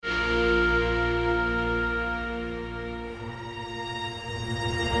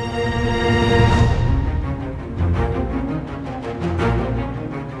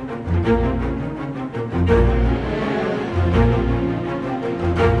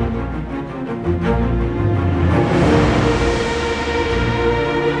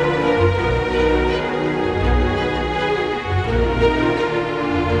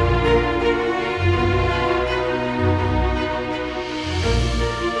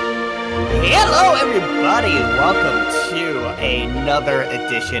Hello, everybody! Welcome to another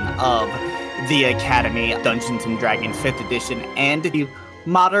edition of the Academy Dungeons & Dragons 5th edition and the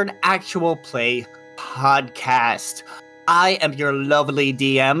Modern Actual Play podcast. I am your lovely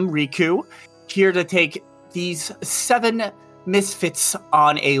DM, Riku, here to take these 7 misfits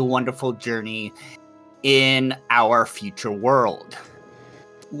on a wonderful journey in our future world.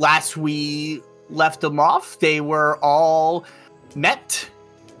 Last we left them off, they were all met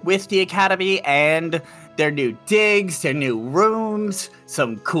with the Academy and their new digs, their new rooms,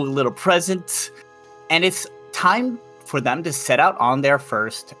 some cool little presents, and it's time for them to set out on their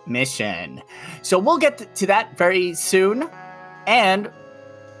first mission. So we'll get to that very soon, and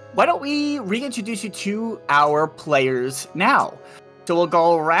why don't we reintroduce you to our players now? So we'll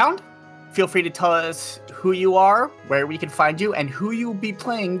go around. Feel free to tell us who you are, where we can find you, and who you'll be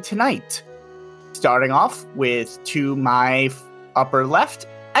playing tonight. Starting off with, to my upper left,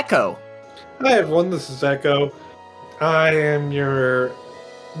 Echo. Hi everyone, this is Echo. I am your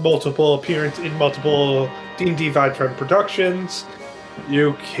multiple appearance in multiple D&D Vibe Tribe productions.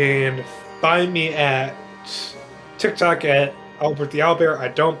 You can find me at TikTok at Albert the Owlbear. I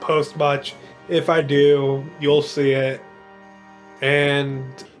don't post much. If I do, you'll see it.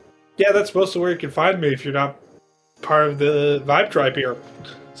 And yeah, that's mostly where you can find me if you're not part of the Vibe Tribe here,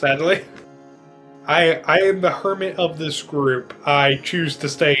 sadly. I am the hermit of this group. I choose to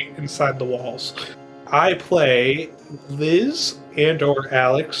stay inside the walls. I play Liz and or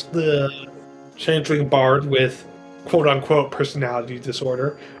Alex, the Changeling bard with quote-unquote personality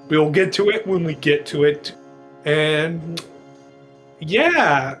disorder. We will get to it when we get to it. And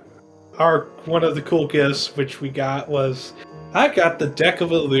yeah, one of the cool gifts which we got was, I got the Deck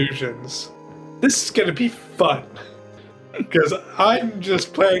of Illusions. This is going to be fun. Because I'm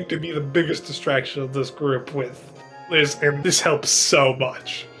just planning to be the biggest distraction of this group with Liz, and this helps so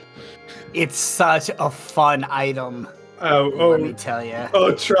much. It's such a fun item. Let me tell you.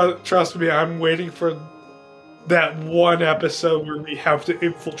 Oh, trust me, I'm waiting for that one episode where we have to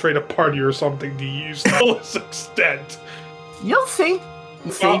infiltrate a party or something to use the fullest extent. You'll see.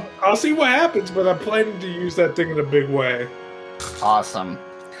 I'll see what happens, but I'm planning to use that thing in a big way. Awesome.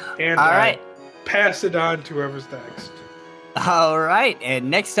 And all right, pass it on to whoever's next. All right,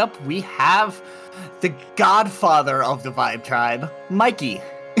 and next up we have the godfather of the Vibe Tribe, Mikey.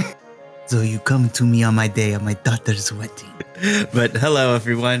 So you come to me on my day of my daughter's wedding. But hello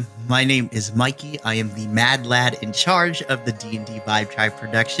everyone, my name is Mikey. I am the mad lad in charge of the D&D Vibe Tribe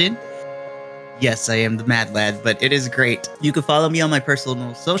production. Yes, I am the mad lad, but it is great. You can follow me on my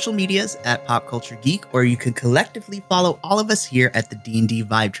personal social medias at Pop Culture Geek, or you can collectively follow all of us here at the D&D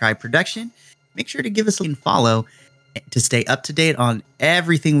Vibe Tribe production. Make sure to give us a follow to stay up to date on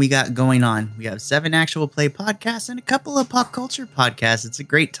everything we got going on. We have 7 actual play podcasts and a couple of pop culture podcasts. It's a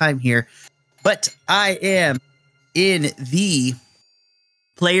great time here. But I am in the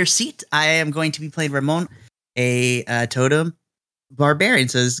player seat. I am going to be playing Ramone, a totem barbarian,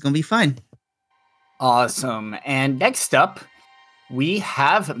 so this is going to be fun. Awesome. And next up, we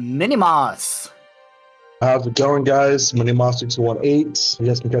have Minimas. How's it going, guys? Minimas6218. You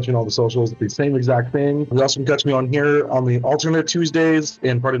guys can catch me on all the socials. The same exact thing. You also can catch me on here on the alternate Tuesdays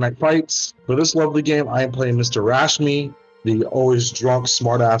in Party Night Fights. For this lovely game, I am playing Mr. Rashmi, the always drunk,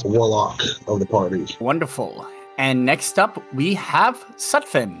 smart-ass warlock of the party. Wonderful. And next up, we have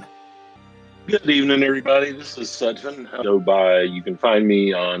Sutphin. Good evening, everybody. This is Sutphin. You can find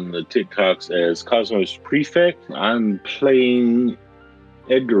me on the TikToks as Cosmos Prefect. I'm playing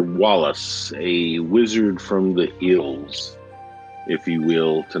Edgar Wallace, a wizard from the hills, if you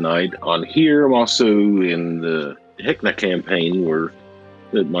will, tonight. On here, I'm also in the Hecna campaign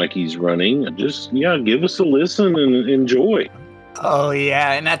that Mikey's running. Just, give us a listen and enjoy. Oh,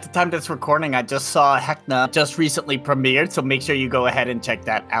 yeah, and at the time that's recording, I just saw Hecna just recently premiered, so make sure you go ahead and check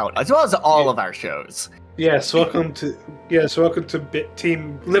that out, as well as all of our shows. Yes, welcome to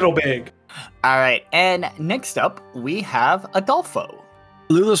Team Little Big. All right, and next up, we have Adolfo.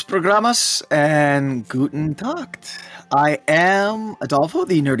 Saludos programas and guten Tag. I am Adolfo,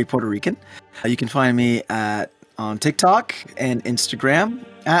 the nerdy Puerto Rican. You can find me on TikTok and Instagram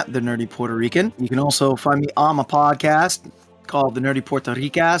at the Nerdy Puerto Rican. You can also find me on my podcast called the Nerdy Puerto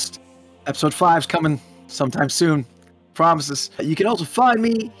Ricast. Episode 5 is coming sometime soon. Promises. You can also find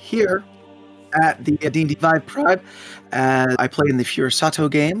me here at the D&D Vibe Tribe. I play in the Furisato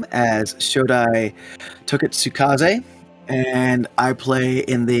game as Shodai Toketsukaze. And I play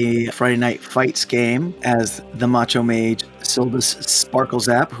in the Friday Night Fights game as the Macho Mage Sylvis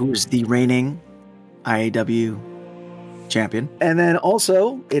Sparklezap, who is the reigning IAW champion. And then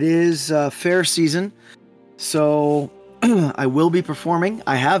also, it is fair season, so I will be performing.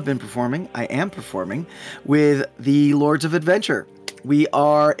 I have been performing. I am performing with the Lords of Adventure. We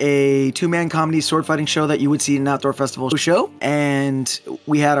are a two-man comedy sword fighting show that you would see in an outdoor festival show. And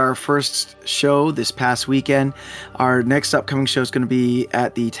we had our first show this past weekend. Our next upcoming show is going to be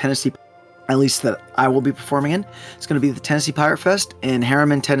at the Tennessee, at least that I will be performing in. It's going to be the Tennessee Pirate Fest in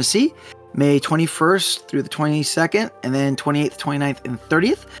Harriman, Tennessee, May 21st through the 22nd, and then 28th, 29th, and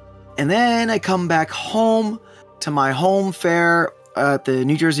 30th. And then I come back home to my home fair at the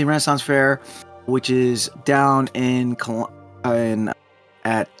New Jersey Renaissance Fair, which is down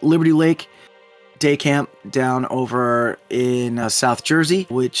at Liberty Lake Day Camp down over in South Jersey,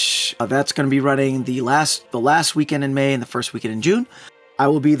 which that's going to be running the last weekend in May and the first weekend in June. I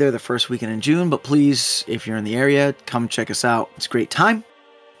will be there the first weekend in June, but please, if you're in the area, come check us out. It's a great time.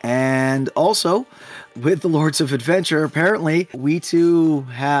 And also, with the Lords of Adventure, apparently, we too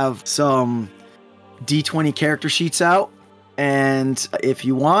have some D20 character sheets out. And if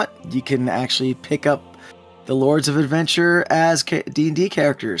you want, you can actually pick up the Lords of Adventure as D&D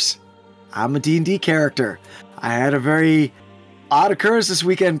characters. I'm a D&D character. I had a very odd occurrence this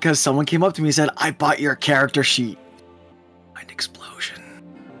weekend because someone came up to me and said, I bought your character sheet. An explosion.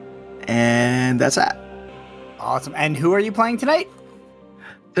 And that's that. Awesome. And who are you playing tonight?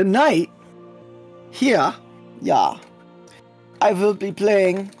 Tonight, here, yeah, I will be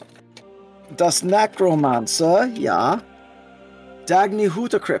playing das Necromancer, yeah, Dagney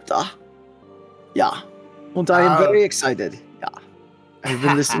Huttercrypta, yeah, and I am very excited, yeah. I have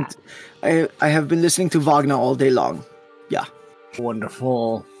been listening. I have been listening to Wagner all day long, yeah.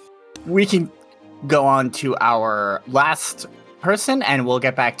 Wonderful. We can go on to our last person, and we'll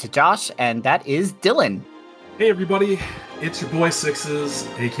get back to Josh, and that is Dylan. Hey everybody, it's your boy Sixes,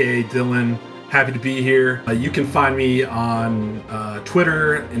 aka Dylan. Happy to be here. You can find me on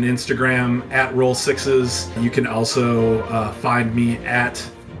Twitter and Instagram at Roll6s. You can also find me at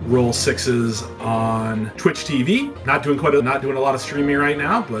Roll6s on Twitch TV. Not doing a lot of streaming right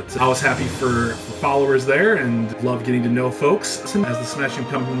now, but I was happy for followers there and love getting to know folks. As the Smashing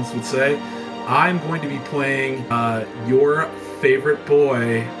Pumpkins would say, I'm going to be playing your favorite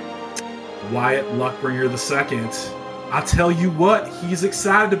boy, Wyatt Luckbringer II. I tell you what, he's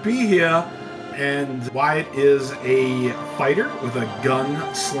excited to be here. And Wyatt is a fighter with a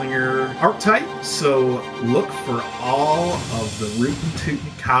gunslinger archetype, so look for all of the rootin'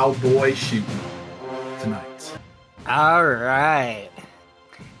 tootin' cowboy shooting tonight. All right.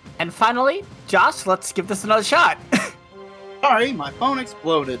 And finally, Josh, let's give this another shot. Sorry, my phone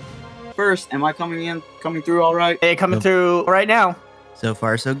exploded. First, am I coming through all right? Hey, coming through right now. So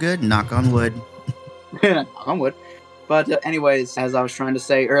far, so good. Knock on wood. Knock on wood. But anyways, as I was trying to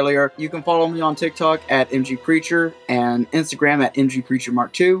say earlier, you can follow me on TikTok at MGPreacher and Instagram at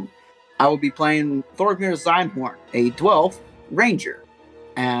MGPreacherMark2. I will be playing Thorgmir Zeinhorn, a Dwelf Ranger.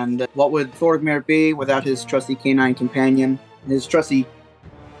 And what would Thorgmir be without his trusty canine companion, his trusty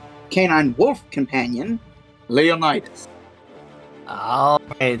canine wolf companion, Leonidas? All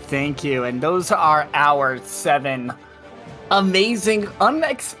right, thank you. And those are our 7 amazing,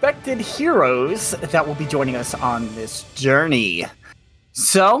 unexpected heroes that will be joining us on this journey.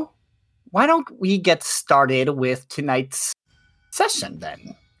 So, why don't we get started with tonight's session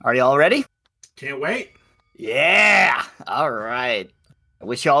then? Are y'all ready? Can't wait. Yeah! All right. I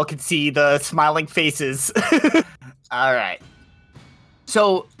wish y'all could see the smiling faces. All right.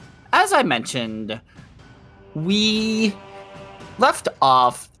 So, as I mentioned, we left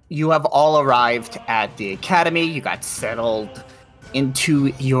off. You have all arrived at the academy. You got settled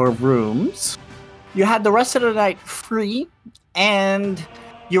into your rooms. You had the rest of the night free, and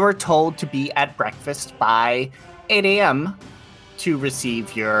you were told to be at breakfast by 8 a.m. to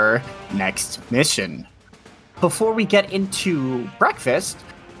receive your next mission. Before we get into breakfast,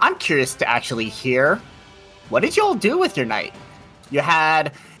 I'm curious to actually hear, what did y'all do with your night?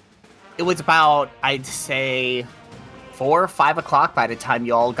 It was about, I'd say, 4 or 5 o'clock by the time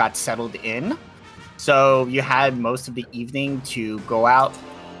you all got settled in. So you had most of the evening to go out,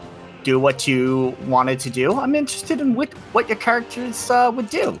 do what you wanted to do. I'm interested in what your characters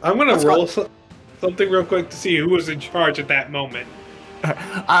would do. I'm going to roll something real quick to see who was in charge at that moment.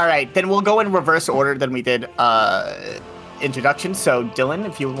 All right, then we'll go in reverse order than we did introduction. So Dylan,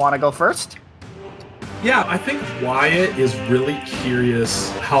 if you want to go first. Yeah, I think Wyatt is really curious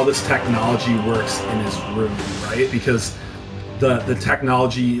how this technology works in his room, right? Because the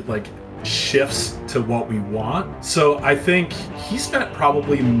technology shifts to what we want. So I think he spent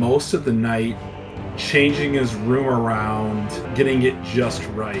probably most of the night changing his room around, getting it just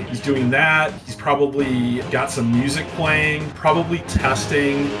right. He's doing that. He's probably got some music playing, probably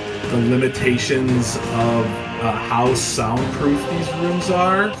testing the limitations of how soundproof these rooms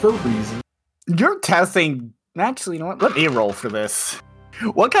are for a reason. You're testing. Actually, you know what? Let me roll for this.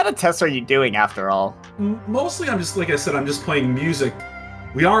 What kind of tests are you doing after all? Mostly, I'm just, like I said, I'm just playing music.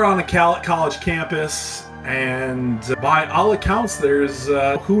 We are on a college campus, and by all accounts, there's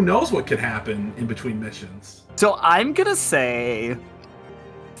who knows what could happen in between missions. So I'm gonna say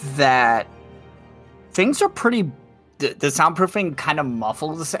that things are pretty. The soundproofing kind of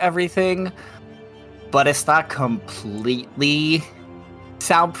muffles everything, but it's not completely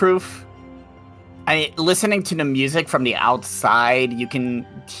soundproof. I mean, listening to the music from the outside, you can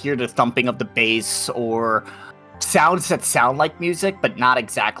hear the thumping of the bass or sounds that sound like music, but not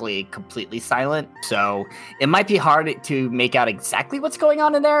exactly completely silent. So it might be hard to make out exactly what's going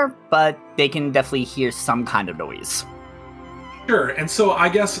on in there, but they can definitely hear some kind of noise. Sure, and so I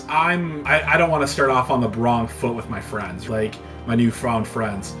guess I don't want to start off on the wrong foot with my friends, like my newfound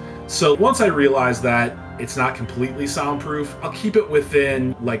friends. So once I realize that it's not completely soundproof, I'll keep it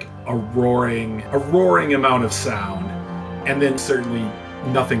within like a roaring amount of sound, and then certainly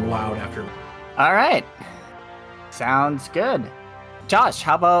nothing loud after. All right. Sounds good. Josh,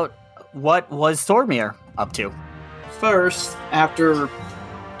 how about what was Thorgmir up to? First, after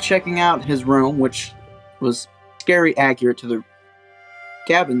checking out his room, which was scary accurate to the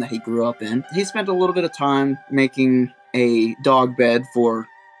cabin that he grew up in, he spent a little bit of time making a dog bed for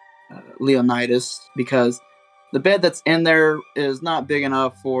Leonidas, because the bed that's in there is not big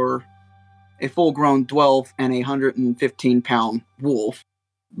enough for a full-grown Dwelf and a 115-pound wolf.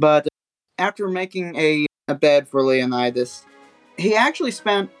 But after making a bed for Leonidas, he actually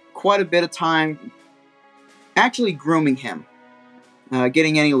spent quite a bit of time actually grooming him,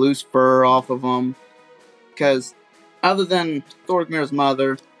 getting any loose fur off of him, because other than Thorgmir's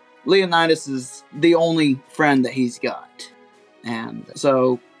mother, Leonidas is the only friend that he's got. And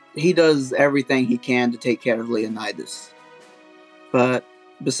so he does everything he can to take care of Leonidas. But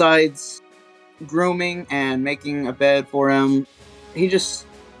besides grooming and making a bed for him, he just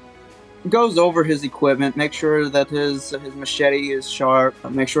goes over his equipment, make sure that his machete is sharp,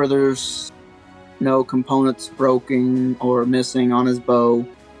 make sure there's no components broken or missing on his bow.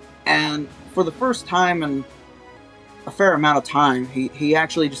 And for the first time in a fair amount of time, he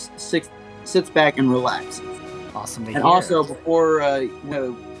actually just sits back and relaxes. Awesome to hear. And hear. also, before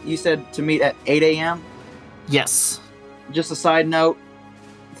you said to meet at 8 a.m.? Yes. Just a side note,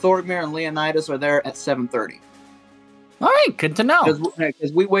 Thorgmir and Leonidas are there at 7:30. All right, good to know.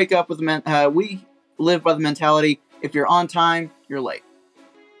 Because we wake up with we live by the mentality, if you're on time, you're late.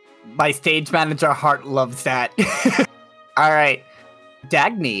 My stage manager heart loves that. All right.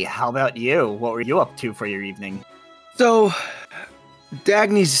 Dagney, how about you? What were you up to for your evening? So,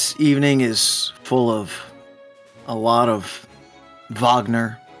 Dagney's evening is full of a lot of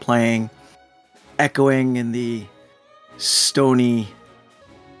Wagner playing, echoing in the stony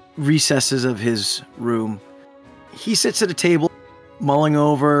recesses of his room. He sits at a table, mulling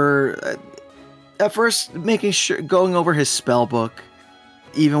over, at first going over his spell book.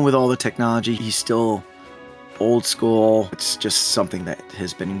 Even with all the technology, he's still old school. It's just something that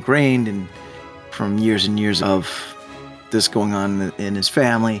has been ingrained in from years and years of this going on in his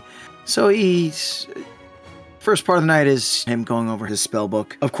family. So he's first part of the night is him going over his spell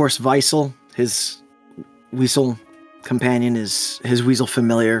book. Of course, Weisel, his weasel companion, is his weasel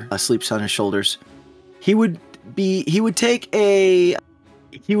familiar, sleeps on his shoulders. He would get a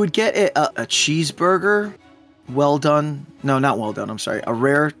cheeseburger, well done. No, not well done. I'm sorry, a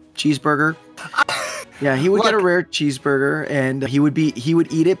rare cheeseburger. Yeah, he would get a rare cheeseburger, and he would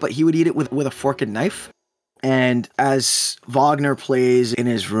eat it, but he would eat it with a fork and knife. And as Wagner plays in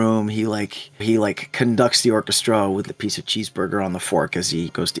his room, he conducts the orchestra with a piece of cheeseburger on the fork as he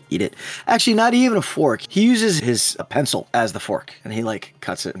goes to eat it. Actually, not even a fork. He uses his pencil as the fork, and he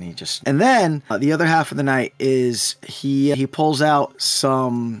cuts it, and then the other half of the night is he pulls out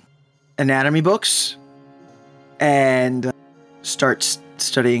some anatomy books and starts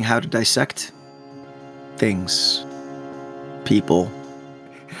studying how to dissect things, people.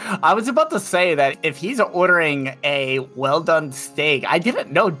 I was about to say that if he's ordering a well-done steak, I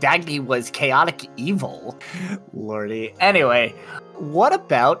didn't know Dagney was chaotic evil. Lordy. Anyway, what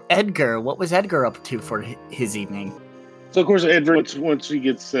about Edgar? What was Edgar up to for his evening? So, of course, Edgar, once he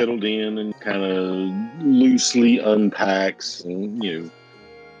gets settled in and kind of loosely unpacks and,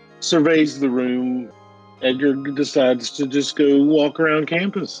 surveys the room, Edgar decides to just go walk around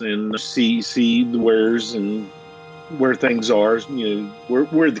campus and see the wares and where things are,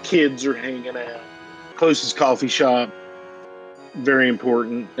 where the kids are hanging out. Closest coffee shop, very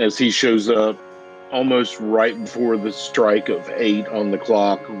important as he shows up. almost right before the strike of 8 on the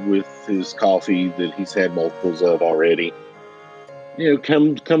clock with his coffee that he's had multiples of already.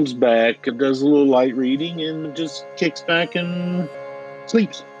 Comes back, does a little light reading, and just kicks back and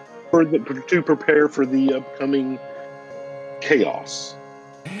sleeps to prepare for the upcoming chaos.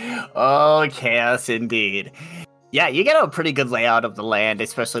 Oh, chaos indeed. Yeah, you get a pretty good layout of the land,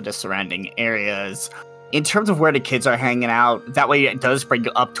 especially the surrounding areas. In terms of where the kids are hanging out, that way it does bring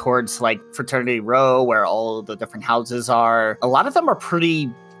you up towards like Fraternity Row, where all the different houses are. A lot of them are pretty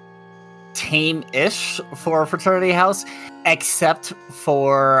tame-ish for a fraternity house, except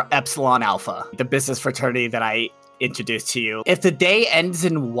for Epsilon Alpha, the business fraternity that I introduced to you. If the day ends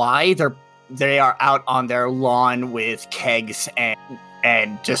in Y, they are out on their lawn with kegs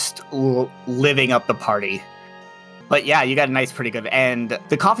and just living up the party. But yeah, you got a nice, pretty good. And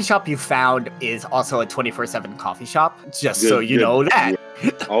the coffee shop you found is also a 24/7 coffee shop, just so you know that.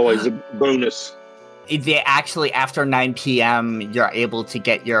 Always a bonus. They actually, after 9 p.m., you're able to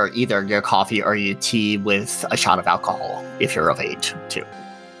get either your coffee or your tea with a shot of alcohol, if you're of age, too.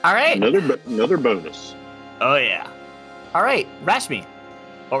 All right. Another bonus. Oh, yeah. All right, Rashmi,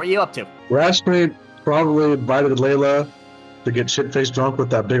 what were you up to? Rashmi probably invited Layla to get shit-faced drunk with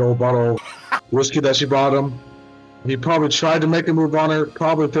that big old bottle of whiskey that she brought him. He probably tried to make a move on her,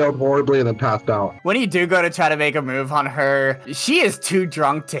 probably failed horribly, and then passed out. When you do go to try to make a move on her, she is too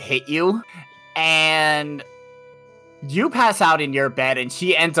drunk to hit you, and you pass out in your bed, and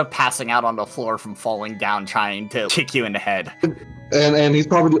she ends up passing out on the floor from falling down, trying to kick you in the head. And he's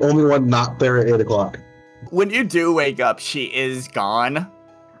probably the only one not there at 8 o'clock. When you do wake up, she is gone.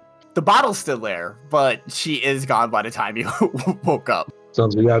 The bottle's still there, but she is gone by the time you woke up.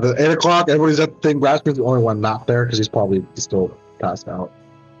 Sounds good. Yeah, at 8 o'clock, everybody's at the thing. Rasmus's the only one not there because he's probably still passed out.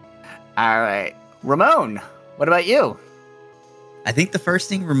 All right. Ramone, what about you? I think the first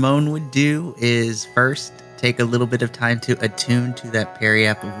thing Ramone would do is first take a little bit of time to attune to that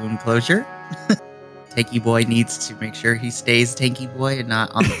periapple wound closure. Tanky Boy needs to make sure he stays Tanky Boy and not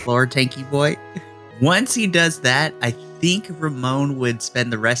on the floor Tanky Boy. Once he does that, I think Ramone would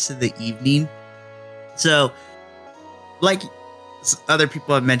spend the rest of the evening. So, like other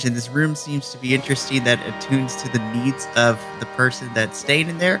people have mentioned, this room seems to be interesting that attunes to the needs of the person that's staying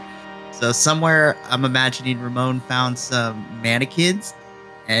in there. So somewhere I'm imagining Ramone found some mannequins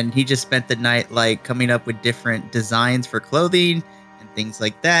and he just spent the night like coming up with different designs for clothing and things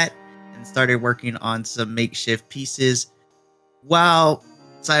like that and started working on some makeshift pieces while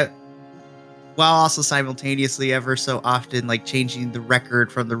also simultaneously ever so often like changing the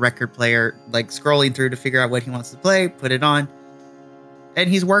record from the record player, like scrolling through to figure out what he wants to play, put it on. And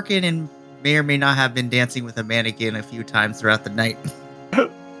he's working and may or may not have been dancing with a mannequin a few times throughout the night.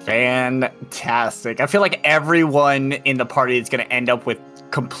 Fantastic. I feel like everyone in the party is going to end up with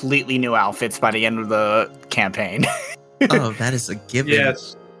completely new outfits by the end of the campaign. Oh, that is a given.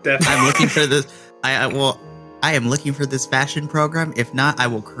 Yes, definitely. I'm looking for this. I am looking for this fashion program. If not, I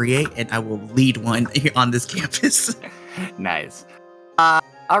will create and I will lead one here on this campus. Nice.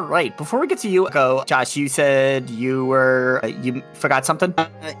 All right. Before we get to you, Josh, you said you forgot something?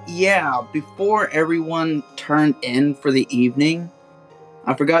 Yeah, before everyone turned in for the evening,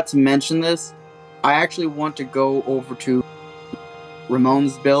 I forgot to mention this. I actually want to go over to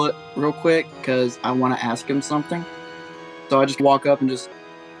Ramone's billet real quick because I want to ask him something. So I just walk up and just...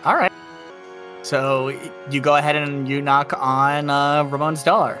 All right. So you go ahead and you knock on Ramone's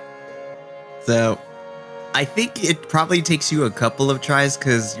door. So I think it probably takes you a couple of tries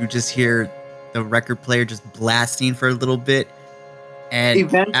because you just hear the record player just blasting for a little bit. And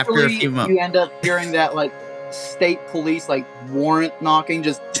eventually, after a few moments, you end up hearing that like state police like warrant knocking,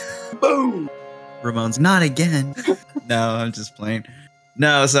 just boom. Ramone's not again. No, I'm just playing.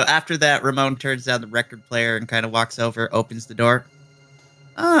 No, so after that, Ramone turns down the record player and kind of walks over, opens the door.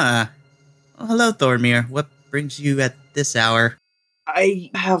 Well, hello, Thorgmir. What brings you at this hour? I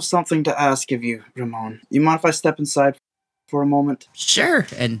have something to ask of you, Ramone. You mind if I step inside for a moment? Sure.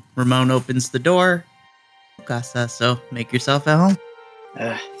 And Ramone opens the door. Casa, so make yourself at home.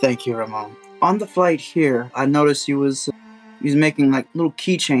 Thank you, Ramone. On the flight here, I noticed you was making like little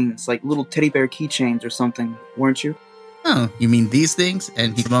keychains, like little teddy bear keychains or something, weren't you? Oh, you mean these things?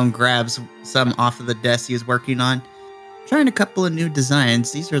 And Ramone grabs some off of the desk he was working on. Trying a couple of new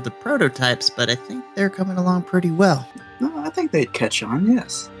designs. These are the prototypes, but I think they're coming along pretty well. No, I think they'd catch on,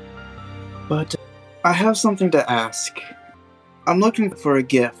 yes. But I have something to ask. I'm looking for a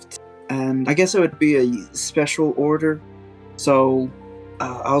gift, and I guess it would be a special order. So,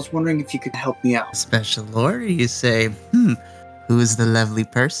 I was wondering if you could help me out. Special order, you say? Who is the lovely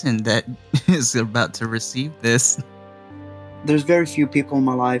person that is about to receive this? There's very few people in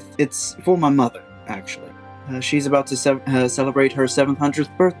my life. It's for my mother. actually. She's about to celebrate her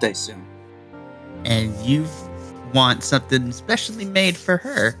 700th birthday soon. And you want something specially made for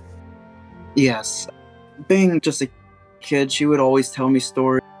her. Yes. Being just a kid, she would always tell me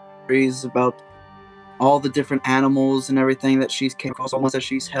stories about all the different animals and everything that she's came across, all the ones that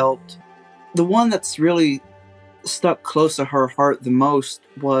she's helped. The one that's really stuck close to her heart the most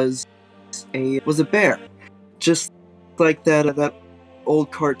was a bear. Just like that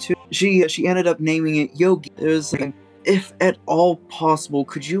old cartoon. She ended up naming it Yogi. It was like, if at all possible,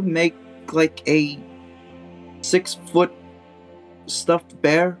 could you make like a 6-foot stuffed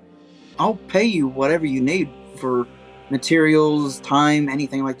bear? I'll pay you whatever you need for materials, time,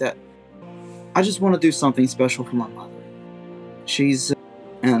 anything like that. I just want to do something special for my mother.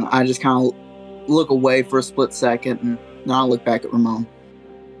 And I just kind of look away for a split second, and then I'll look back at Ramone.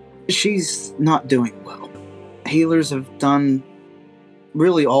 She's not doing well. Healers have done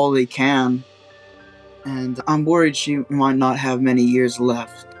really all they can, and I'm worried she might not have many years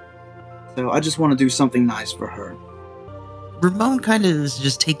left. So I just want to do something nice for her. Ramone kind of is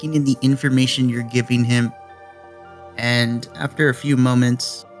just taking in the information you're giving him, and after a few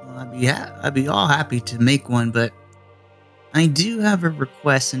moments, I'd be all happy to make one, but I do have a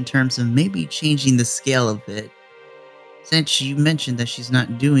request in terms of maybe changing the scale a bit. Since you mentioned that she's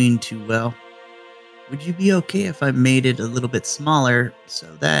not doing too well, would you be okay if I made it a little bit smaller so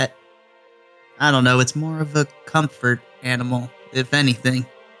that, I don't know, it's more of a comfort animal, if anything?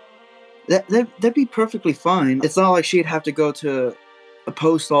 That'd be perfectly fine. It's not like she'd have to go to a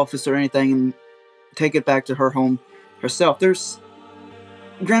post office or anything and take it back to her home herself.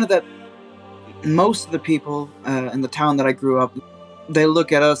 Granted that most of the people in the town that I grew up, they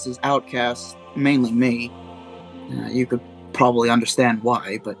look at us as outcasts, mainly me. You could probably understand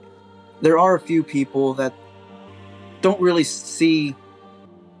why, but there are a few people that don't really see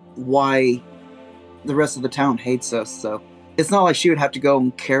why the rest of the town hates us, so it's not like she would have to go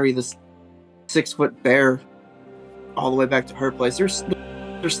and carry this 6-foot bear all the way back to her place. There's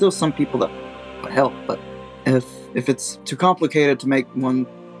still some people that would help, but if it's too complicated to make one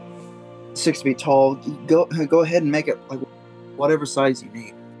 6 feet tall, go ahead and make it like whatever size you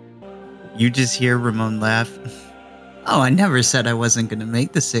need. You just hear Ramone laugh. Oh, I never said I wasn't going to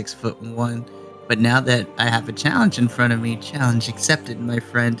make the 6-foot one, but now that I have a challenge in front of me, challenge accepted, my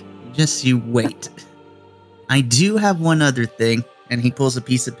friend. Just you wait. I do have one other thing, and he pulls a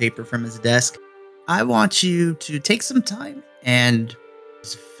piece of paper from his desk. I want you to take some time and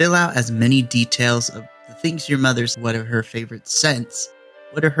just fill out as many details of the things your mother's, what are her favorite scents,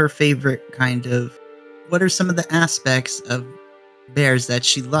 what are her favorite what are some of the aspects of bears that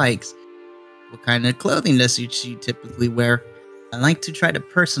she likes, what kind of clothing does she typically wear. I like to try to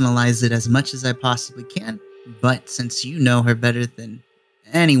personalize it as much as I possibly can, but since you know her better than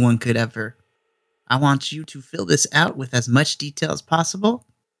anyone could ever, I want you to fill this out with as much detail as possible,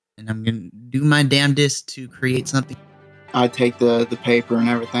 and I'm going to do my damnedest to create something. I take the paper and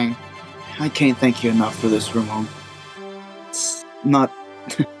everything. I can't thank you enough for this, Ramone. It's not...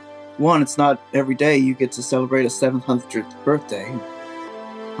 One, it's not every day you get to celebrate a 700th birthday.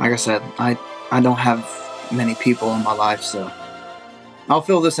 Like I said, I don't have many people in my life, so I'll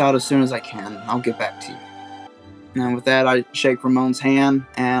fill this out as soon as I can. I'll get back to you. And with that, I shake Ramone's hand,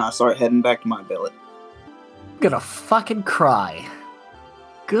 and I start heading back to my billet. I'm gonna fucking cry.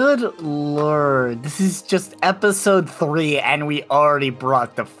 Good lord, this is just episode 3, and we already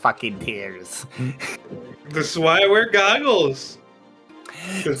brought the fucking tears. This is why I wear goggles.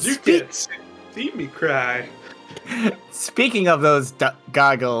 Because you can't see me cry. Speaking of those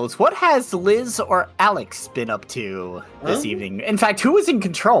goggles, what has Liz or Alex been up to this evening? In fact, who is in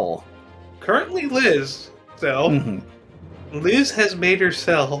control? Currently Liz. So, Liz has made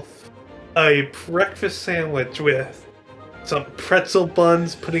herself a breakfast sandwich with some pretzel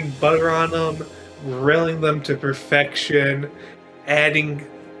buns, putting butter on them, grilling them to perfection,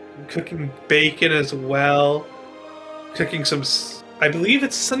 cooking bacon as well, cooking some, I believe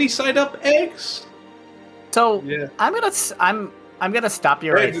it's sunny side up eggs. So yeah. I'm gonna stop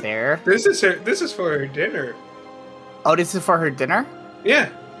you right there. This is for her dinner. Oh, this is for her dinner? Yeah.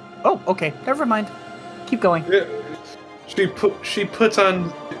 Oh, okay. Never mind. Keep going. Yeah. She puts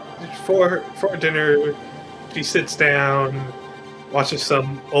on for dinner. She sits down, watches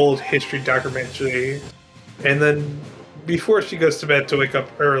some old history documentary, and then before she goes to bed to wake up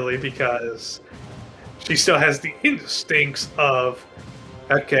early because she still has the instincts of,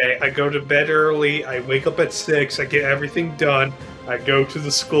 okay, I go to bed early, I wake up at 6, I get everything done, I go to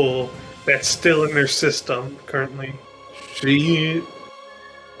the school. That's still in their system currently. She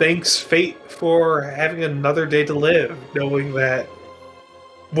thanks fate for having another day to live, knowing that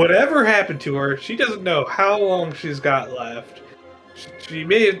whatever happened to her, she doesn't know how long she's got left. She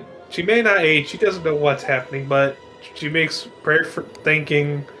may not age. She doesn't know what's happening, but she makes prayer for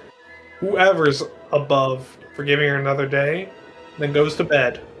thanking whoever's above for giving her another day, then goes to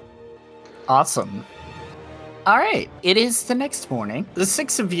bed. Awesome. All right, it is the next morning. The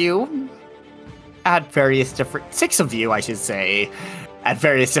six of you, I should say, at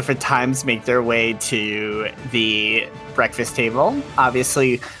various different times make their way to the breakfast table.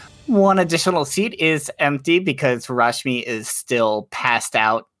 Obviously, one additional seat is empty because Rashmi is still passed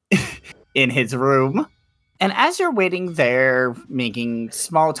out in his room. And as you're waiting there, making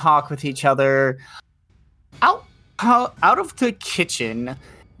small talk with each other, out of the kitchen,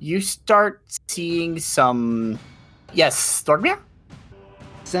 you start seeing some... Yes, Thorgmir?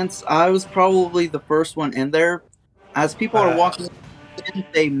 Since I was probably the first one in there, as people are walking in,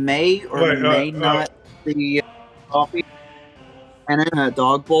 they may or may not see coffee. And in a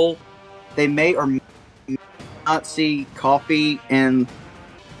dog bowl, they may or may not see coffee and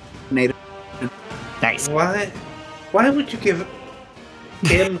native. Nice. Why would you give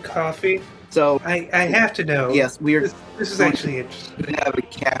him coffee? So I have to know. yes, This is actually interesting. We have a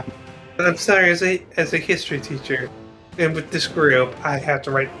cat. I'm sorry, as a history teacher, and with this group, I have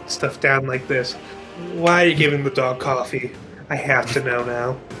to write stuff down like this. Why are you giving the dog coffee? I have to know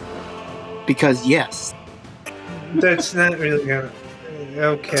now. Because yes. That's not really gonna...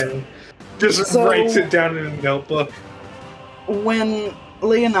 Okay. Just So- writes it down in a notebook. When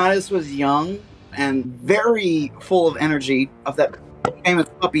Leonidas was young and very full of energy, of that famous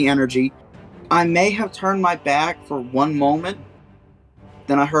puppy energy, I may have turned my back for one moment.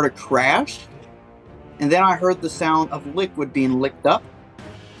 Then I heard a crash. And then I heard the sound of liquid being licked up.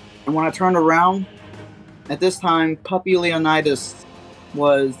 And when I turned around, at this time, puppy Leonidas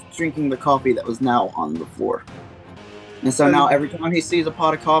was drinking the coffee that was now on the floor. And so now every time he sees a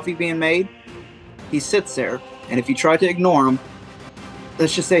pot of coffee being made, he sits there. And if you try to ignore him,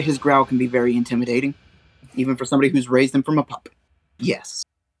 let's just say his growl can be very intimidating, even for somebody who's raised him from a pup. Yes.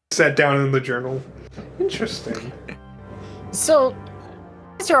 Sat down in the journal. Interesting. So,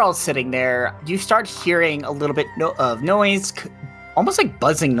 as you're all sitting there, you start hearing a little bit of noise, almost like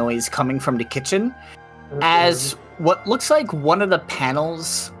buzzing noise coming from the kitchen, as what looks like one of the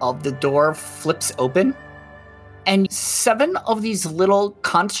panels of the door flips open, and 7 of these little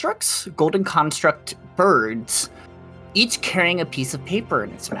constructs, golden construct birds, each carrying a piece of paper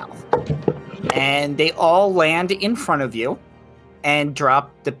in its mouth. And they all land in front of you and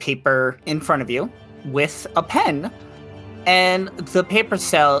drop the paper in front of you with a pen. And the paper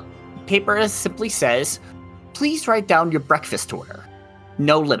simply says, please write down your breakfast order.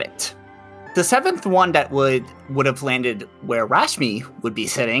 No limit. The 7th one that would have landed where Rashmi would be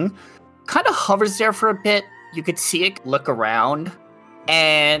sitting kind of hovers there for a bit. You could see it look around,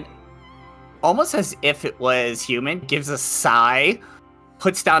 and almost as if it was human, gives a sigh,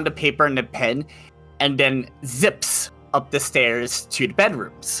 puts down the paper and the pen, and then zips up the stairs to the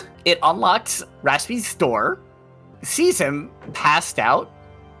bedrooms. It unlocks Rashmi's door, sees him passed out,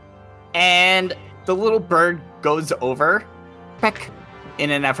 and the little bird goes over, peck,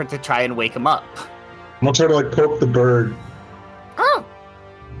 in an effort to try and wake him up. I'm gonna try to poke the bird. Oh!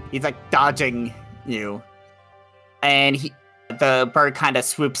 He's dodging you. And the bird kind of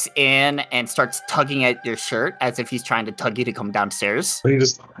swoops in and starts tugging at your shirt as if he's trying to tug you to come downstairs. But he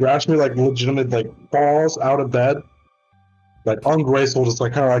just Rashmi legitimate falls out of bed. Ungraceful, just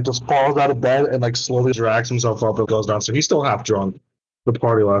kind of just falls out of bed and slowly drags himself up and goes down. So he's still half drunk. The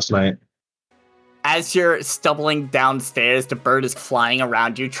party last night. As you're stumbling downstairs, the bird is flying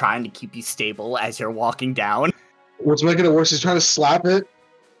around you, trying to keep you stable as you're walking down. What's making it worse, he's trying to slap it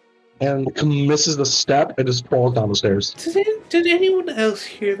and misses the step and just falls down the stairs. Did anyone else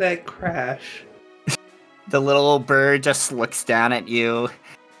hear that crash? The little bird just looks down at you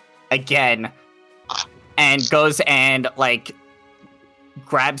again and goes and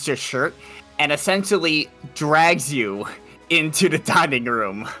grabs your shirt and essentially drags you into the dining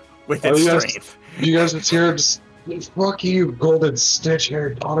room with its strength. You guys just hear just, fuck you, golden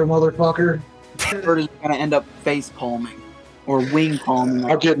stitch-haired daughter motherfucker. The bird is going to end up face palming or wing palming.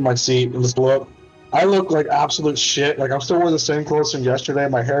 I'll get in my seat and just look. I look like absolute shit. I'm still wearing the same clothes from yesterday.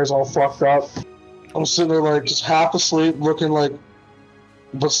 My hair's all fucked up. I'm sitting there just half asleep, looking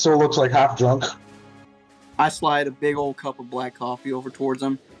but still looks like half drunk. I slide a big old cup of black coffee over towards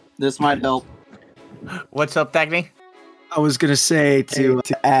him. This might help. What's up, Dagney? I was going to say to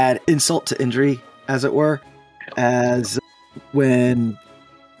add insult to injury, as it were, as when...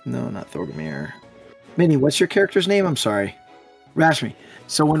 No, not Thorgmir. Minnie, what's your character's name? I'm sorry. Rashmi.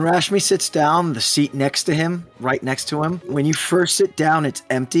 So when Rashmi sits down, the seat next to him, right next to him, when you first sit down, it's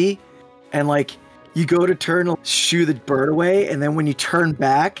empty. And like you go to turn to shoo the bird away. And then when you turn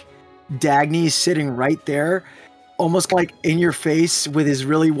back, Dagney is sitting right there, almost like in your face with his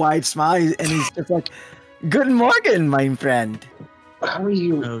really wide smile. And he's just like, "Good morning, my friend." How are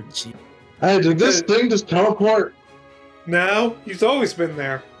you? Oh, gee. Hey, did this thing just teleport? No, he's always been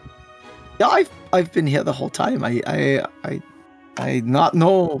there. Yeah, I've been here the whole time. I not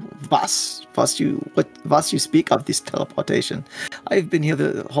know what you speak of this teleportation. I've been here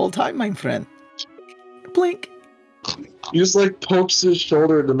the whole time, my friend. Blink. He just like pokes his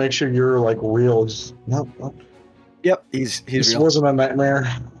shoulder to make sure you're like real. Just, no, Yep, he's this real. wasn't a nightmare.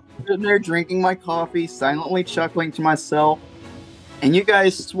 Sitting there drinking my coffee, silently chuckling to myself. And you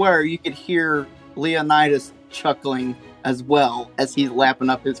guys swear you could hear Leonidas chuckling as well as he's lapping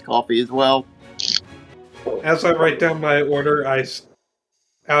up his coffee as well. As I write down my order, Alex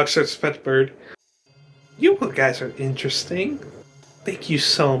says to Pet Bird, "You guys are interesting. Thank you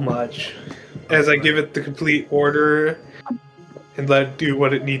so much." As I give it the complete order and let it do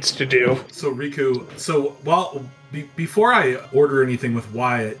what it needs to do. So Riku, before I order anything with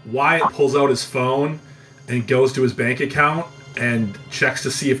Wyatt pulls out his phone and goes to his bank account and checks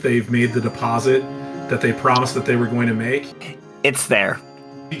to see if they've made the deposit that they promised that they were going to make. It's there.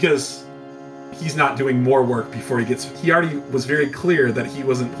 Because he's not doing more work before he already was very clear that he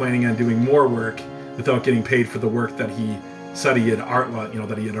wasn't planning on doing more work without getting paid for the work that he said he had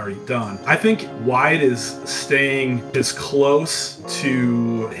already done. I think Wyatt is staying as close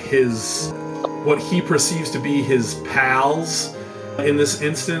to what he perceives to be his pals in this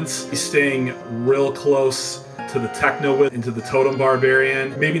instance. He's staying real close to the Technomancer and to the Totem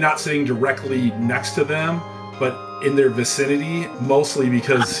Barbarian. Maybe not sitting directly next to them, but in their vicinity, mostly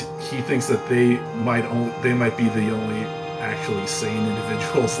because he thinks that they might be the only actually sane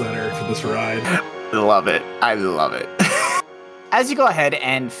individuals that are for this ride. I love it. As you go ahead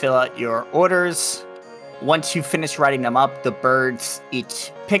and fill out your orders, once you finish writing them up, the birds each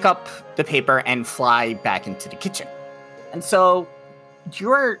pick up the paper and fly back into the kitchen. And so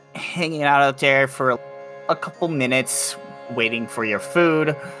you're hanging out there for a couple minutes, waiting for your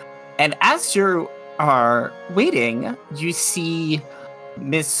food. And as you are waiting, you see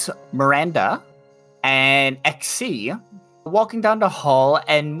Miss Miranda and XC walking down the hall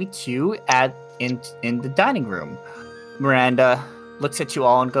and meet you in the dining room. Miranda looks at you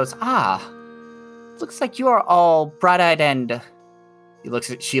all and goes, looks like you are all bright-eyed and...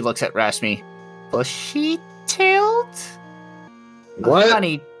 She looks at Rashmi. Bushy-tailed?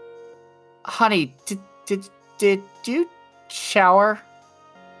 What? Honey, did you shower?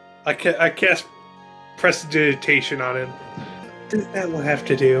 I cast prestidigitation on him. That will have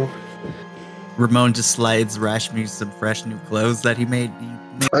to do. Ramone just slides Rashmi some fresh new clothes that he made.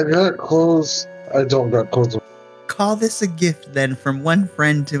 I got clothes. I don't got clothes. Call this a gift then from one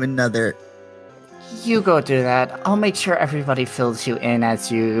friend to another. You go do that. I'll make sure everybody fills you in as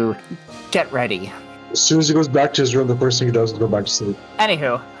you get ready. As soon as he goes back to his room, the first thing he does is go back to sleep.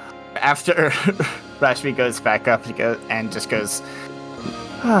 Anywho, after Rashmi goes back up and just goes,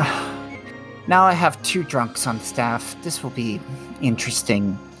 now I have 2 drunks on staff. This will be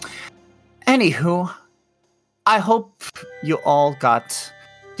interesting. Anywho, I hope you all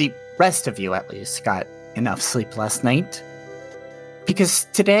the rest of you at least, got enough sleep last night. Because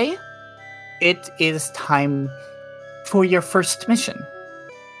today, it is time for your first mission.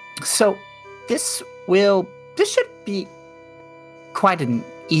 So, this should be quite an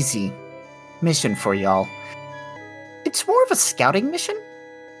easy mission for y'all. It's more of a scouting mission.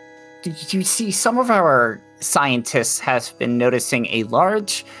 You see, some of our scientists has been noticing a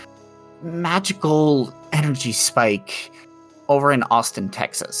large magical energy spike over in Austin,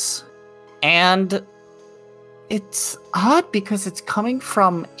 Texas. And it's odd because it's coming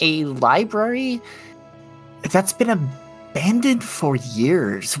from a library that's been abandoned for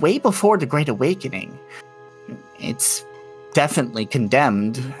years, way before the Great Awakening. It's definitely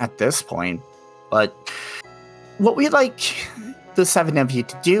condemned at this point, but what we'd like the 7 of you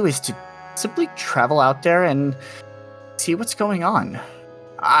to do is to simply travel out there and see what's going on.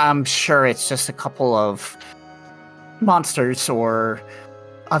 I'm sure it's just a couple of monsters or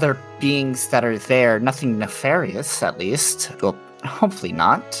other beings that are there. Nothing nefarious, at least. Well, hopefully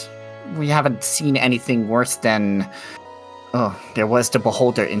not. We haven't seen anything worse than... there was the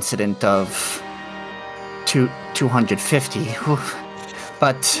Beholder incident of 250. Oof.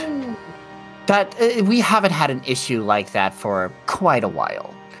 But that we haven't had an issue like that for quite a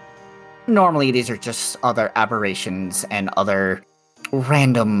while. Normally, these are just other aberrations and other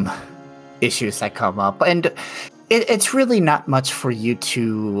random issues that come up. And it's really not much for you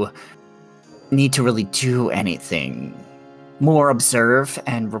to need to really do anything. More observe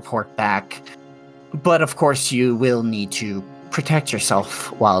and report back. But of course, you will need to protect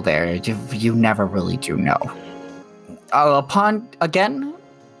yourself while there. You never really do know. Upon, again,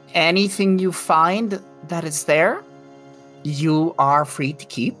 anything you find that is there, you are free to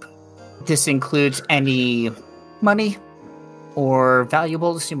keep. This includes any money or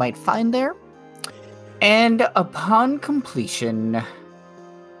valuables you might find there. And upon completion,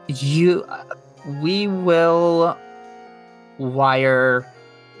 we will wire,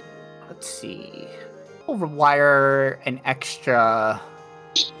 we'll wire an extra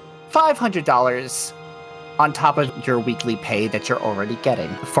 $500 on top of your weekly pay that you're already getting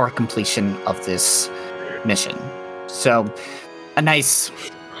for completion of this mission. So a nice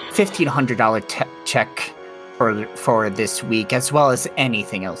 $1,500 check for this week, as well as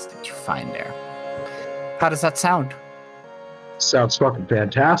anything else that you find there. How does that sound? Sounds fucking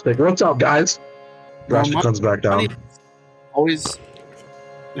fantastic. What's up, guys? Rashmi comes back down. Always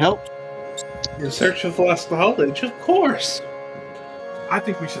help. In search of lost knowledge, of course. I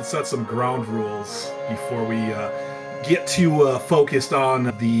think we should set some ground rules before we get too focused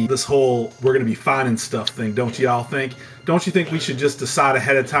on this whole we're going to be finding stuff thing. Don't you all think? Don't you think we should just decide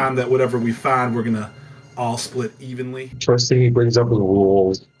ahead of time that whatever we find, we're going to all split evenly? First thing he brings up is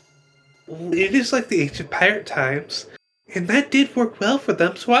rules. It is like the ancient pirate times, and that did work well for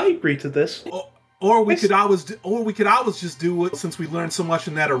them, so I agree to this. Or we could always just do it, since we learned so much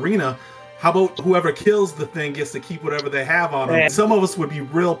in that arena. How about whoever kills the thing gets to keep whatever they have on them? Some of us would be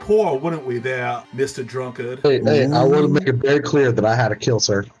real poor, wouldn't we, there, Mr. Drunkard? Hey, I want to make it very clear that I had a kill,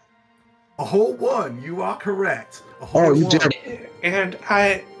 sir. A whole one. You are correct. You did. And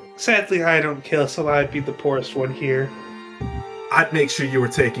sadly, I don't kill, so I'd be the poorest one here. I'd make sure you were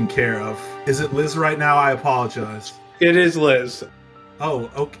taken care of. Is it Liz right now? I apologize. It is Liz. Oh,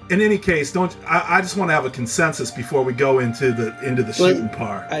 okay. In any case, I just want to have a consensus before we go into the shooting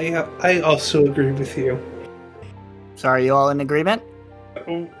part. I also agree with you. So are you all in agreement?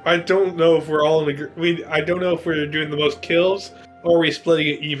 I don't know if we're all in agreement. I don't know if we're doing the most kills or are we splitting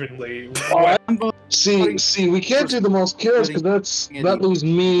it evenly. See, we can't do the most kills because that leaves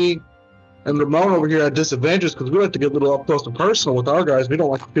me and Ramone over here at disadvantages because we like to get a little up close and personal with our guys. We don't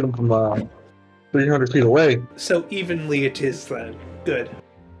like to shoot them from 300 feet away. So evenly it is then. Good.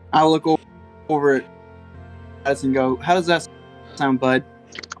 I'll look over at us and go, how does that sound, bud?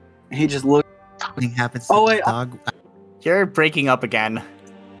 And he just looks. Something happens to the dog. You're breaking up again.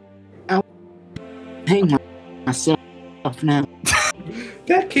 I'll hang myself now.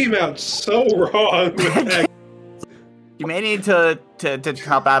 That came out so wrong. You may need to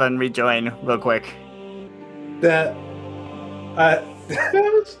hop out and rejoin real quick.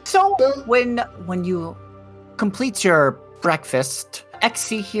 So when you complete your breakfast,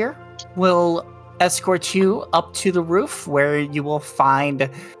 Exy here will escort you up to the roof where you will find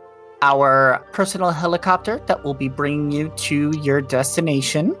our personal helicopter that will be bringing you to your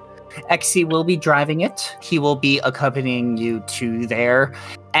destination. Exy will be driving it. He will be accompanying you to there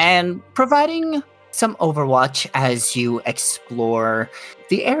and providing some overwatch as you explore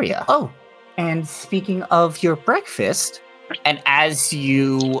the area. Oh, and speaking of your breakfast, and as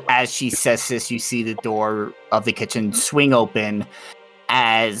she says this, you see the door of the kitchen swing open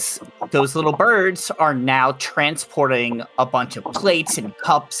as those little birds are now transporting a bunch of plates and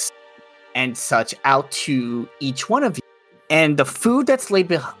cups and such out to each one of you. And the food that's laid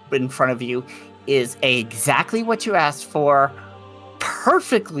in front of you is exactly what you asked for,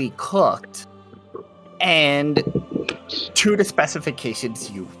 perfectly cooked, and to the specifications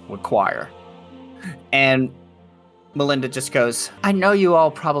you require. And Melinda just goes, I know you all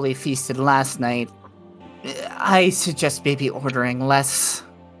probably feasted last night. I suggest maybe ordering less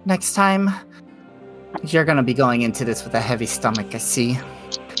next time. You're going to be going into this with a heavy stomach, I see.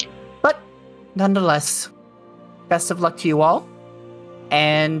 But nonetheless, best of luck to you all.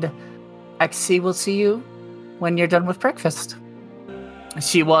 And XC will see you when you're done with breakfast.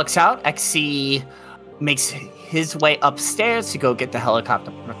 She walks out. XC makes his way upstairs to go get the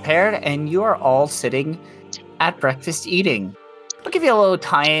helicopter prepared, and you are all sitting at breakfast eating. I'll give you a little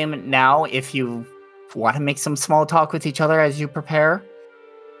time now if you want to make some small talk with each other as you prepare.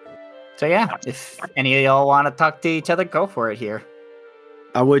 So yeah, if any of y'all want to talk to each other, go for it here.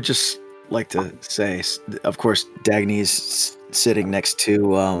 I would just like to say, of course, Dagney's sitting next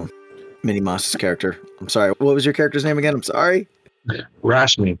to Mini Monster's character. I'm sorry, what was your character's name again? I'm sorry.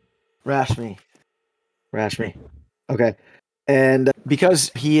 Rashmi. Okay. And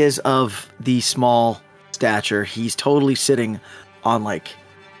because he is of the small stature, he's totally sitting on like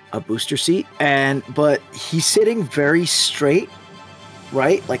a booster seat, but he's sitting very straight,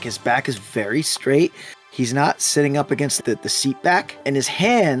 right? Like his back is very straight. He's not sitting up against the seat back, and his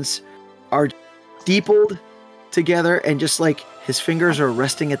hands are steepled together, and just like his fingers are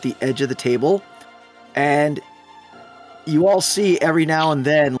resting at the edge of the table. And you all see every now and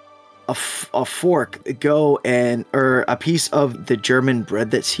then a fork go or a piece of the German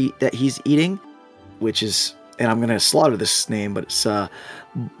bread that he's eating, which is, and I'm gonna slaughter this name, but it's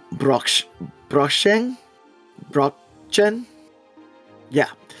Brochen. Yeah.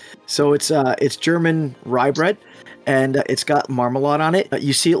 So it's German rye bread, and it's got marmalade on it.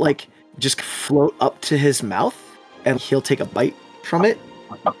 You see it like just float up to his mouth, and he'll take a bite from it.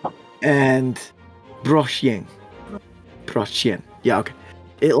 And Brochen. Yeah, okay.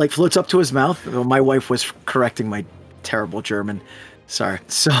 It like floats up to his mouth. My wife was correcting my terrible German. Sorry.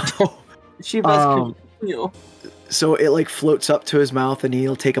 So She was so it like floats up to his mouth, and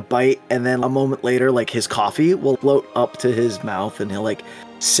he'll take a bite, and then a moment later, like his coffee will float up to his mouth, and he'll like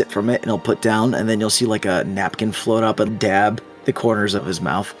sip from it, and he'll put down, and then you'll see like a napkin float up and dab the corners of his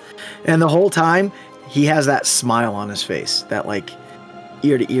mouth. And the whole time he has that smile on his face, that like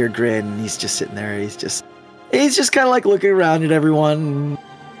ear to ear grin, and he's just sitting there. He's just kind of like looking around at everyone.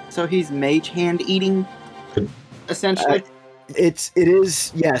 So he's mage hand eating, essentially. It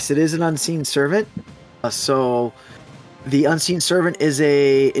is an unseen servant. So the unseen servant is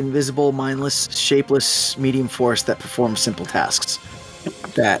a invisible, mindless, shapeless medium force that performs simple tasks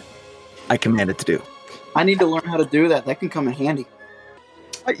that I command it to do. I need to learn how to do that. That can come in handy.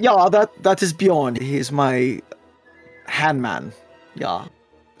 Yeah, that is Bjorn. He is my handman. Yeah.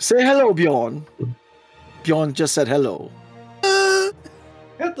 Say hello, Bjorn. Bjorn just said hello.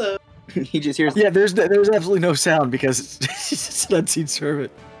 Hello. He just hears. Yeah, there's absolutely no sound because it's an unseen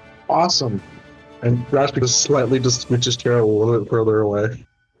servant. Awesome. And Rashmi just slightly just switches chair a little bit further away.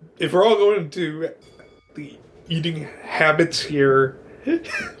 If we're all going to the eating habits here,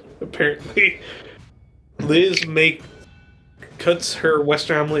 apparently, Liz cuts her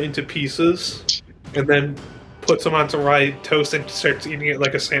Western omelet into pieces and then puts them onto rye toast and starts eating it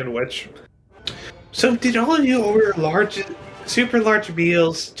like a sandwich. So did all of you order super large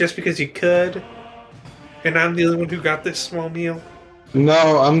meals just because you could? And I'm the only one who got this small meal?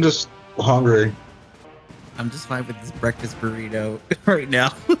 No, I'm just hungry. I'm just fine with this breakfast burrito right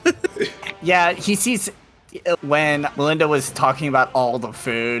now. Yeah, he sees when Melinda was talking about all the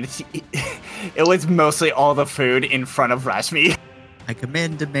food, it was mostly all the food in front of Rashmi. I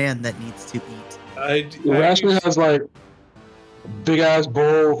command a man that needs to eat. Rashmi has like a big ass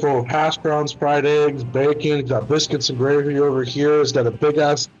bowl full of hash browns, fried eggs, bacon. He's got biscuits and gravy over here. He's got a big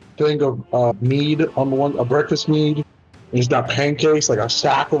ass thing of mead on the one, a breakfast mead. And he's got pancakes, like a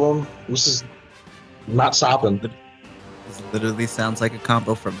stack of them. This is not stopping. This literally sounds like a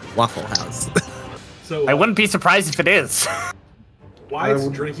combo from Waffle House. So I wouldn't be surprised if it is. Wyatt's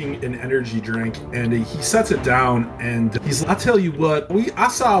drinking an energy drink, and he sets it down, and he's like, I tell you what, I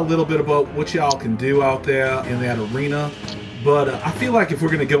saw a little bit about what y'all can do out there in that arena, but I feel like if we're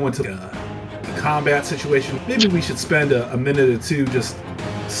going to go into a combat situation, maybe we should spend a minute or two just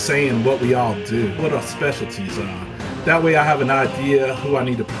saying what we all do, what our specialties are. That way I have an idea who I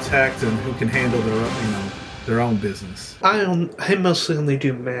need to protect and who can handle their own business. I mostly only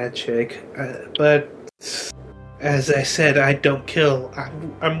do magic, but as I said, I don't kill.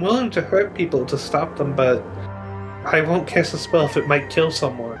 I'm willing to hurt people to stop them, but I won't cast a spell if it might kill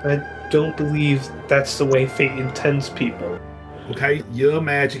someone. I don't believe that's the way fate intends people. Okay, you're a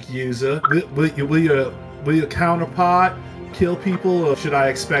magic user. Will your counterpart kill people, or should I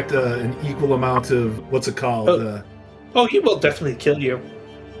expect an equal amount of, what's it called? Oh, he will definitely kill you.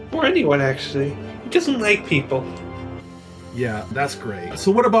 Or anyone, actually. He doesn't like people. Yeah, that's great. So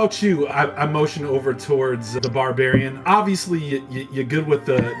what about you? I motion over towards the Barbarian. Obviously, you're good with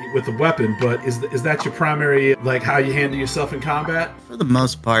the weapon, but is that your primary, like, how you handle yourself in combat? For the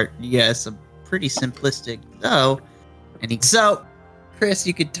most part, yes. I'm pretty simplistic, though. So, Chris,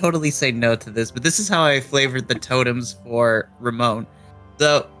 you could totally say no to this, but this is how I flavored the totems for Ramone.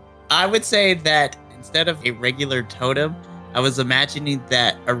 So, I would say that instead of a regular totem, I was imagining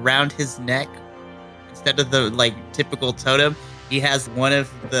that around his neck, instead of the typical totem, he has one of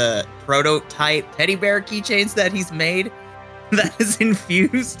the prototype teddy bear keychains that he's made that is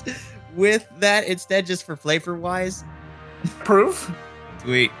infused with that instead, just for flavor wise. Proof?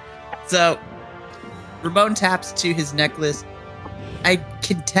 Sweet. So Ramone taps to his necklace. I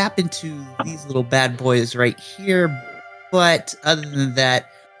can tap into these little bad boys right here, but other than that,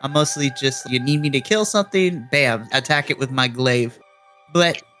 I'm mostly just, you need me to kill something, bam, attack it with my glaive.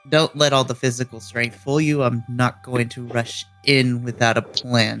 But don't let all the physical strength fool you. I'm not going to rush in without a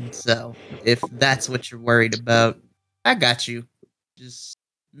plan. So if that's what you're worried about, I got you. Just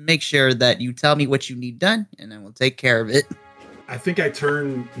make sure that you tell me what you need done, and I will take care of it. I think I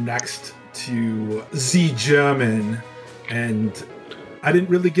turn next to Z German, and I didn't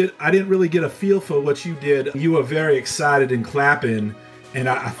really get a feel for what you did. You were very excited and clapping, and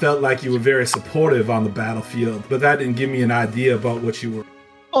I felt like you were very supportive on the battlefield, but that didn't give me an idea about what you were.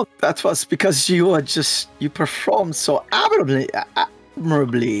 Oh, that was because you performed so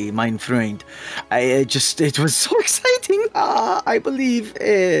admirably, mein Freund. It was so exciting. I believe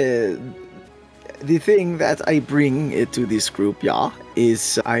the thing that I bring to this group,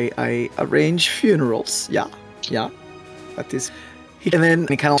 is I arrange funerals. Yeah, that is. And then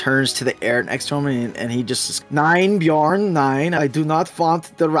he kind of turns to the air next to him, and he just says, 9, Bjorn, 9. I do not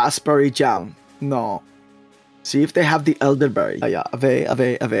want the raspberry jam. No. See if they have the elderberry. Yeah,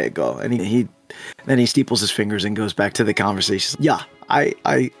 away, go. And then he steeples his fingers and goes back to the conversation. Yeah,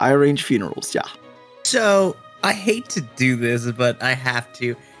 I arrange funerals. Yeah. So I hate to do this, but I have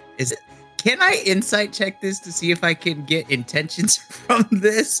to. Can I insight check this to see if I can get intentions from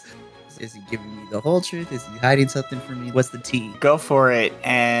this? Is he giving me the whole truth? Is he hiding something from me? What's the tea? Go for it.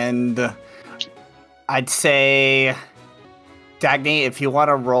 And I'd say, Dagney, if you want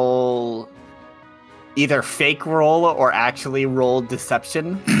to roll either fake roll or actually roll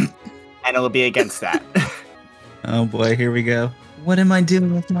deception, and it'll be against that. Oh boy, here we go. What am I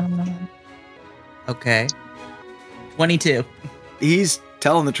doing with my life? Okay. 22. He's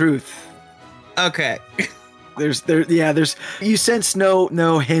telling the truth. Okay. There's you sense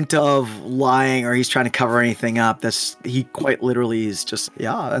no hint of lying or he's trying to cover anything up. He quite literally is just,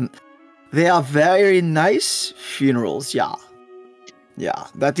 and they are very nice funerals, Yeah,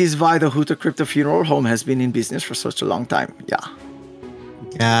 that is why the Huta Crypto Funeral Home has been in business for such a long time. Yeah.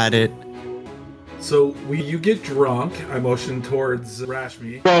 Got it. So you get drunk. I motion towards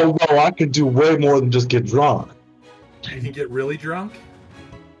Rashmi. Well, I could do way more than just get drunk. You can get really drunk?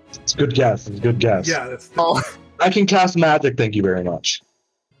 It's a good guess. Yeah, that's I can cast magic, thank you very much.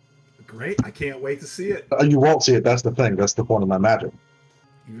 Great. I can't wait to see it. You won't see it, that's the thing. That's the point of my magic.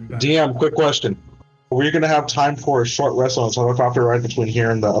 DM, quick question. Were you going to have time for a short rest on a helicopter ride between here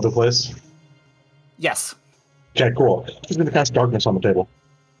and the other place? Yes. Okay, cool. Just going to cast darkness on the table.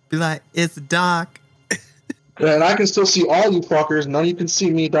 Be like, it's dark. And I can still see all you fuckers. None of you can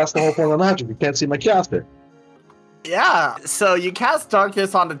see me. That's the whole point of my magic. You can't see my caster. Yeah, so you cast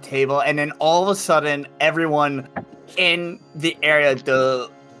darkness on the table, and then all of a sudden, everyone in the area,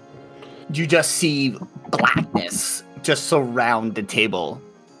 you just see blackness just surround the table.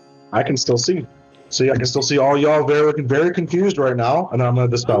 I can still see. See, I can still see all y'all looking very confused right now, and I'm going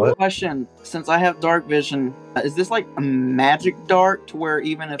to dispel it. Question, since I have dark vision, is this like a magic dark to where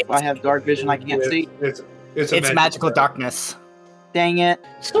even if I have dark vision, I can't see? It's magical darkness. Dang it.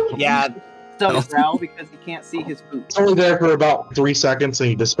 Yeah. So growl because he can't see his food. It's only there for about 3 seconds, and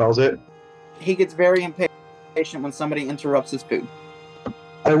he dispels it. He gets very impatient when somebody interrupts his food.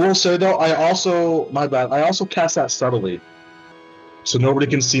 I will say, though, I also cast that subtly. So nobody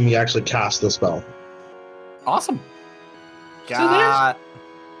can see me actually cast the spell. Awesome. Gotta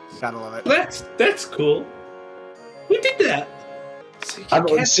love it. That's cool. Who did that? So I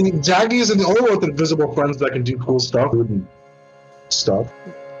don't see. Dagney is the only one with invisible friends that can do cool stuff.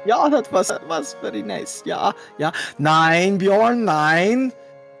 Yeah, that was very nice. Yeah. 9, Bjorn, 9.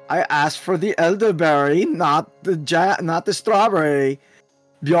 I asked for the elderberry, not the strawberry.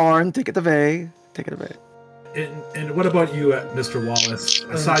 Bjorn, take it away. And what about you, Mr. Wallace?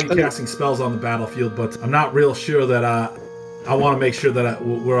 I saw you casting spells on the battlefield, but I'm not real sure that I want to make sure that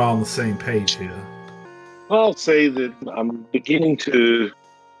we're all on the same page here. I'll say that I'm beginning to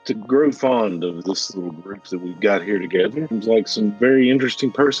grow fond of this little group that we've got here together. Seems like some very interesting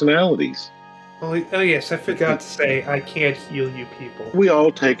personalities. Oh yes, I forgot to say I can't heal you people. We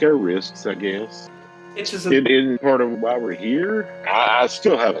all take our risks, I guess. It's just in part of why we're here. I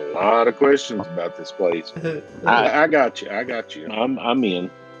still have a lot of questions about this place. I got you. I'm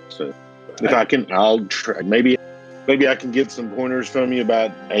in. So if I can, I'll try. Maybe I can get some pointers from you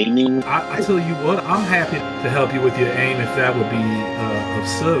about aiming. I tell you what, I'm happy to help you with your aim if that would be of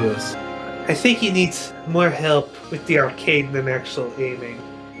service. I think he needs more help with the arcade than actual aiming.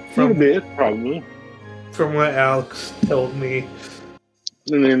 A bit, probably. From what Alex told me.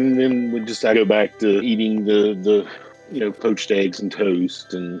 And then we just go back to eating the poached eggs and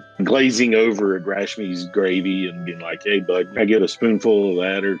toast and glazing over at Rashmi's gravy and being like, hey, bud, can I get a spoonful of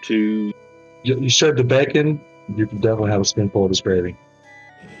that or two? You shared the bacon, you can definitely have a spoonful of this gravy.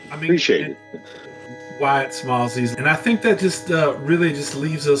 I mean, Appreciate it. Wyatt Smallsies, and I think that just really just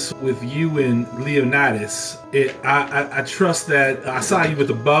leaves us with you and Leonidas. I trust that I saw you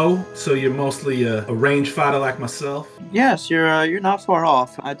with a bow, so you're mostly a range fighter like myself. Yes, you're not far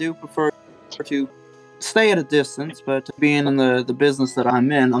off. I do prefer to stay at a distance, but being in the business that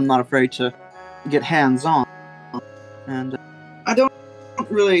I'm in, I'm not afraid to get hands-on. And I don't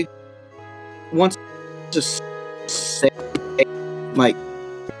really want to say, like,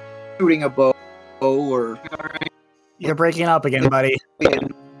 shooting a bow or... You're breaking up again, buddy.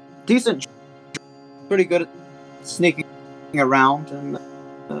 Decent, pretty good at sneaking around. And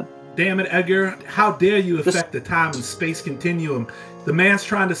Damn it, Edgar. How dare you affect the time and space continuum? The man's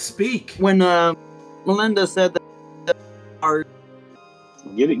trying to speak. When Melinda said that our...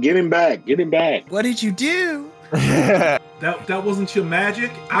 Get him back. Get him back. What did you do? That wasn't your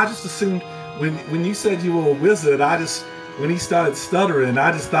magic? I just assumed when you said you were a wizard, when he started stuttering,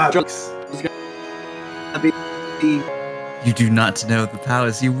 I just thought... You do not know the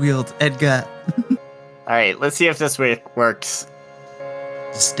powers you wield, Edgar. All right, let's see if this works.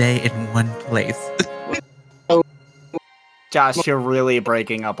 Stay in one place. Josh, you're really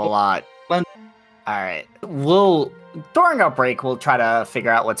breaking up a lot. All right, during our break, we'll try to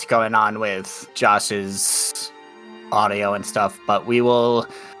figure out what's going on with Josh's audio and stuff, but we'll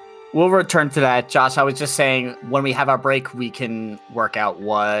return to that. Josh, I was just saying, when we have our break, we can work out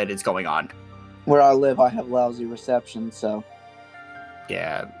what is going on. Where I live, I have lousy reception, so...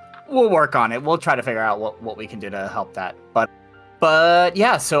 Yeah, we'll work on it. We'll try to figure out what we can do to help that. But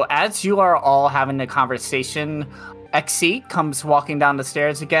yeah, so as you are all having a conversation, XC comes walking down the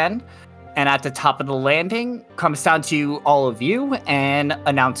stairs again, and at the top of the landing, comes down to all of you and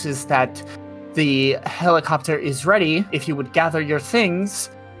announces that the helicopter is ready. If you would gather your things,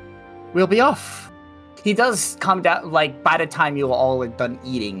 we'll be off. He does come down, like, by the time you all are done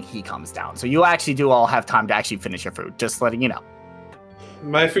eating, he comes down. So you actually do all have time to actually finish your food, just letting you know.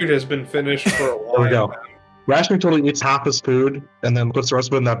 My food has been finished for a while. There we go. Rashmi totally eats half his food and then puts the rest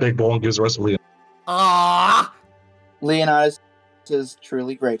of it in that big bowl and gives the rest of Leon. Ah! Leonidas is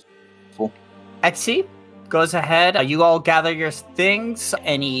truly grateful. XC goes ahead. You all gather your things,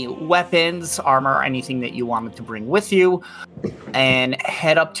 any weapons, armor, anything that you wanted to bring with you, and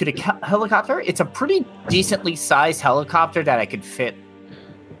head up to the helicopter. It's a pretty decently sized helicopter that I could fit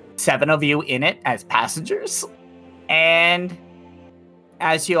 7 of you in it as passengers. And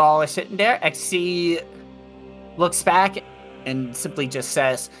as you all are sitting there, XC looks back and simply just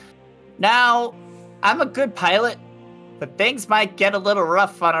says, "Now, I'm a good pilot, but things might get a little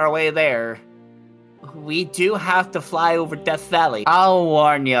rough on our way there. We do have to fly over Death Valley. I'll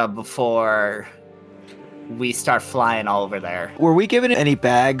warn you before we start flying all over there." Were we given any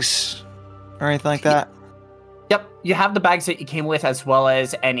bags or anything like that? Yep, you have the bags that you came with, as well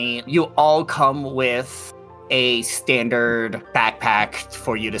as you all come with a standard backpack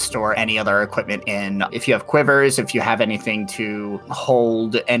for you to store any other equipment in. If you have quivers, if you have anything to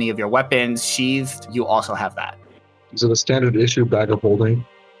hold any of your weapons sheathed, you also have that. Is it a standard issue bag of holding?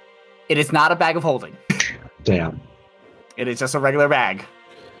 It is not a bag of holding. Damn. It is just a regular bag.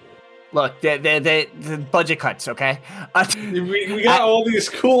 Look, the budget cuts, okay? We got all these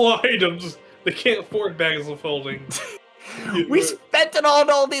cool items. They can't afford bags of holding. We spent it on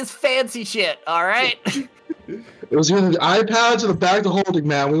all this fancy shit, all right? It was either the iPads or the bag of holding,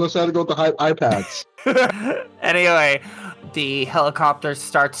 man. We must have to go with the iPads. Anyway, the helicopter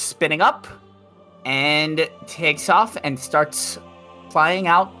starts spinning up and takes off and starts flying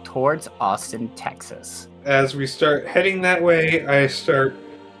out towards Austin, Texas. As we start heading that way, I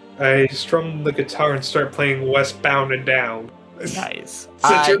strum the guitar and start playing Westbound and Down. Nice.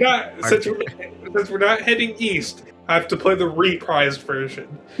 Since we're not heading east, I have to play the reprised version.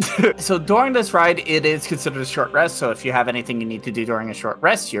 So during this ride, it is considered a short rest. So if you have anything you need to do during a short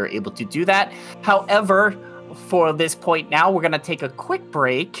rest, you're able to do that. However, for this point now, we're going to take a quick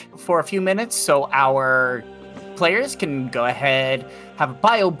break for a few minutes so our players can go ahead, have a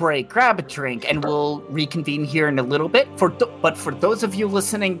bio break, grab a drink, and we'll reconvene here in a little bit. But for those of you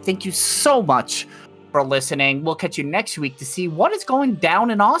listening, thank you so much for listening. We'll catch you next week to see what is going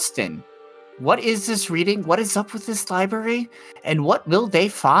down in Austin. What is this reading? What is up with this library? And what will they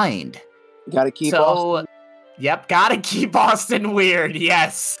find? Gotta keep Austin. Yep, gotta keep Austin weird.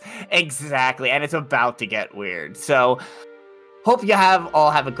 Yes, exactly. And it's about to get weird. So, hope you all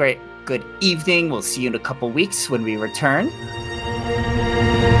have a good evening. We'll see you in a couple weeks when we return.